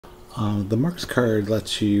The marks card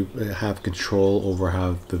lets you have control over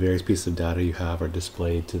how the various pieces of data you have are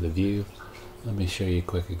displayed to the view. Let me show you a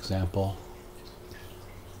quick example.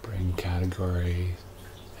 Bring category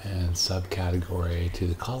and subcategory to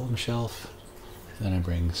the column shelf. Then I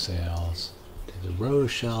bring sales to the row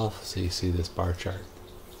shelf, so you see this bar chart.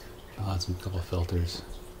 I'll add some couple filters.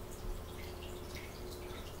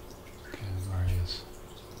 Categories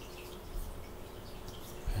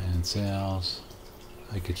and sales.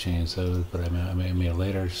 I could change those, but I made it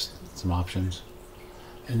later, just some options.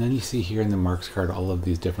 And then you see here in the marks card all of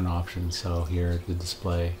these different options. So here at the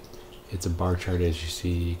display, it's a bar chart as you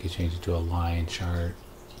see. You could change it to a line chart,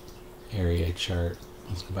 area chart.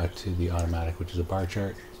 Let's go back to the automatic, which is a bar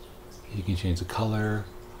chart. You can change the color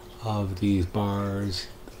of these bars.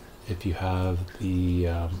 If you have the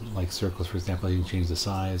like circles, for example, you can change the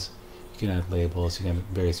size. You can add labels, you can add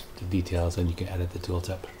various details, and you can edit the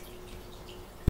tooltip.